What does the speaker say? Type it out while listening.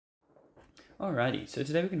Alrighty, so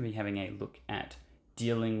today we're going to be having a look at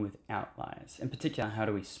dealing with outliers. In particular, how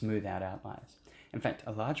do we smooth out outliers? In fact,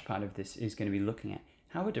 a large part of this is going to be looking at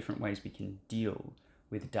how are different ways we can deal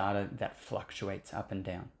with data that fluctuates up and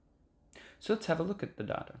down. So let's have a look at the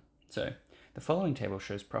data. So the following table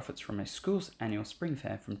shows profits from a school's annual spring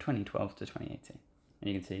fair from 2012 to 2018. And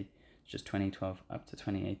you can see it's just 2012 up to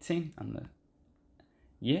 2018 on the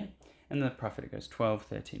year. And the profit, it goes 12,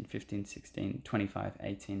 13, 15, 16, 25,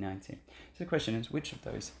 18, 19. So the question is, which of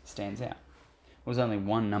those stands out? Well, there's only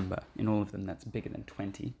one number in all of them that's bigger than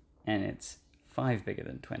 20, and it's 5 bigger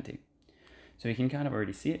than 20. So we can kind of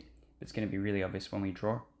already see it, but it's going to be really obvious when we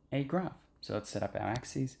draw a graph. So let's set up our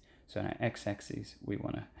axes. So on our x-axis, we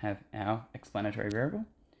want to have our explanatory variable,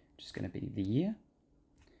 which is going to be the year,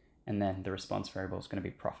 and then the response variable is going to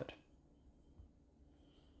be profit.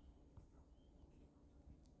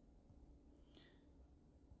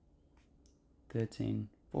 $13,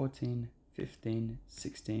 $14, $15,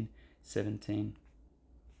 $16, $17,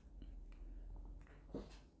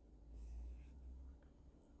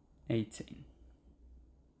 $18. It's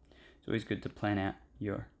always good to plan out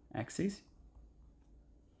your axes.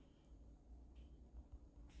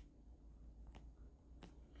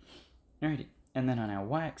 Alrighty, and then on our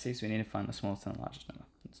y-axis we need to find the smallest and the largest number.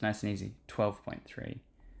 It's nice and easy, 12.3,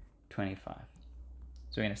 25.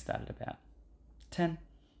 So we're going to start at about 10.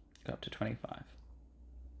 Go up to 25.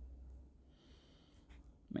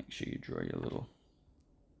 Make sure you draw your little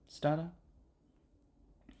starter.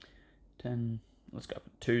 10, let's go up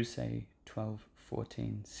to 2, say 12,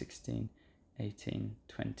 14, 16, 18,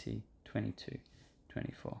 20, 22,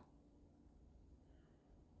 24,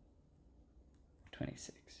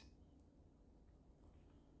 26.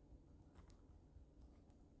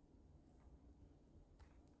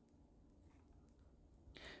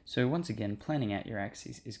 So once again, planning out your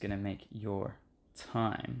axes is going to make your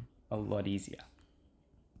time a lot easier.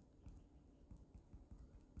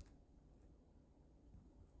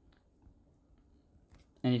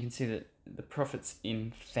 And you can see that the profit's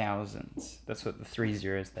in thousands. That's what the 3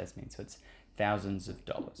 zeros there mean. So it's thousands of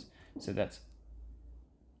dollars. So that's,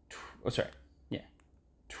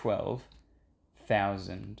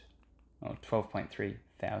 12,000, or 12.3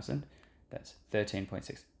 thousand. That's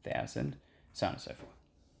 13.6 thousand, so on and so forth.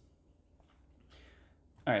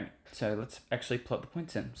 Alright, so let's actually plot the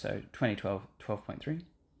points in. So 2012, 12.3.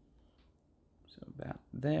 So about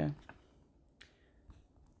there.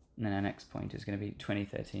 And then our next point is going to be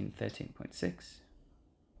 2013, 13.6.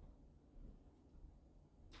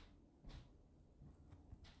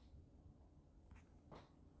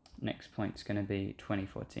 Next point is going to be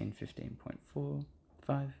 2014,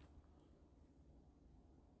 15.45.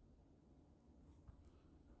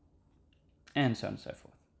 And so on and so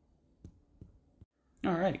forth.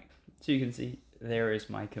 Alrighty, so you can see there is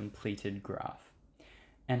my completed graph.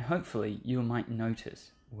 And hopefully you might notice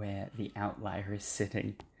where the outlier is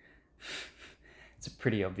sitting. It's a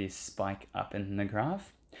pretty obvious spike up in the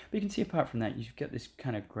graph. But you can see apart from that, you've got this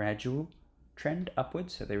kind of gradual trend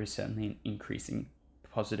upwards. So there is certainly an increasing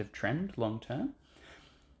positive trend long term.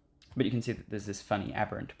 But you can see that there's this funny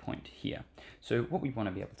aberrant point here. So what we want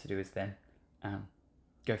to be able to do is then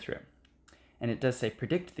go through it. And it does say,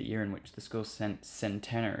 predict the year in which the school's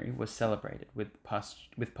centenary was celebrated with past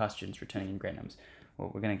students returning in great numbers.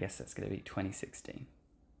 Well, we're going to guess that's going to be 2016.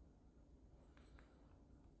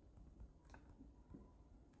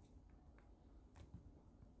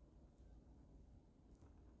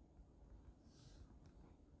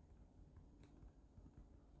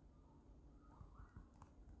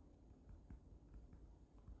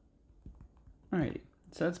 Alrighty.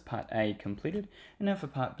 So that's part A completed, and now for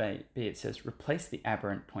part B it says replace the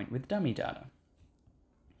aberrant point with dummy data.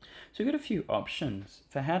 So we've got a few options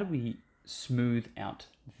for how do we smooth out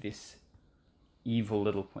this evil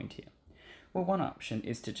little point here. Well, one option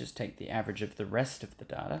is to just take the average of the rest of the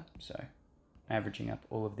data, so averaging up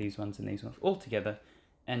all of these ones and these ones all together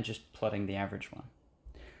and just plotting the average one.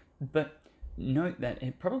 But note that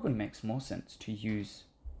it probably makes more sense to use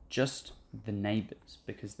just the neighbors,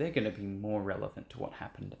 because they're going to be more relevant to what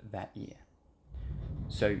happened that year.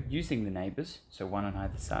 So using the neighbors, so one on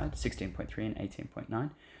either side, 16.3 and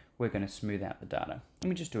 18.9, we're going to smooth out the data. And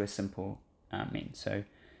we just do a simple mean. So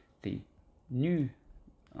the new,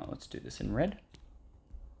 let's do this in red,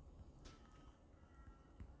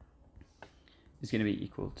 is going to be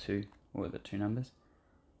equal to, what are the two numbers?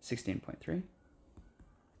 16.3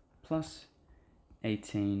 plus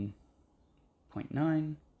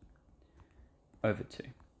 18.9 over 2,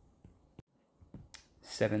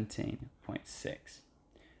 17.6.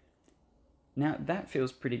 Now that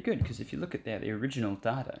feels pretty good, because if you look at the original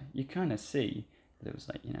data, you kind of see It was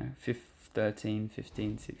like, 13,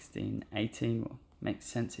 15, 16, 18. Well, makes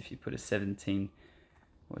sense if you put a 17,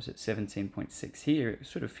 what was it, 17.6 here, it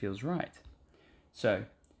sort of feels right. So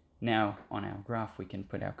now on our graph, we can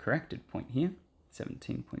put our corrected point here,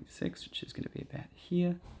 17.6, which is going to be about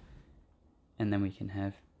here. And then we can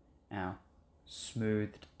have our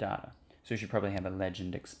smoothed data. So we should probably have a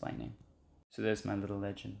legend explaining. So there's my little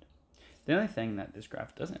legend. The only thing that this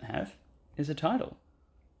graph doesn't have is a title.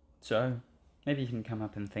 So maybe you can come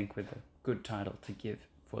up and think with a good title to give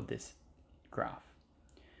for this graph.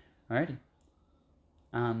 Alrighty.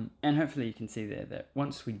 And hopefully you can see there that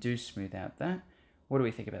once we do smooth out that, what do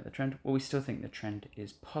we think about the trend? Well, we still think the trend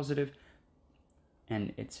is positive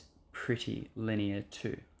and it's pretty linear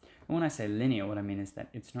too. And when I say linear, what I mean is that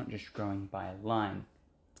it's not just growing by a line,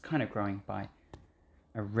 it's kind of growing by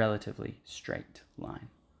a relatively straight line.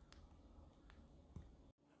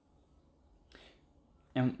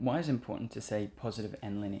 And why is it important to say positive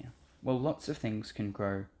and linear? Well, lots of things can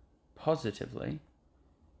grow positively,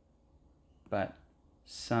 but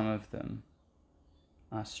some of them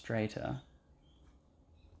are straighter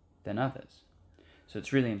than others. So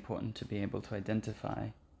it's really important to be able to identify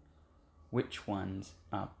which ones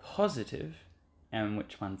are positive and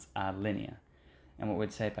which ones are linear. And what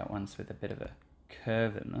we'd say about ones with a bit of a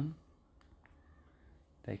curve in them,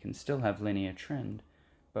 they can still have linear trend,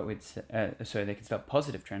 but we'd say, they can still have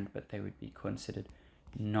positive trend, but they would be considered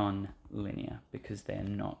non-linear because they're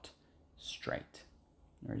not straight.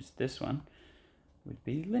 Whereas this one would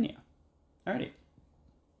be linear. Alrighty.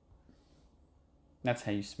 That's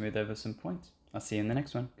how you smooth over some points. I'll see you in the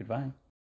next one. Goodbye.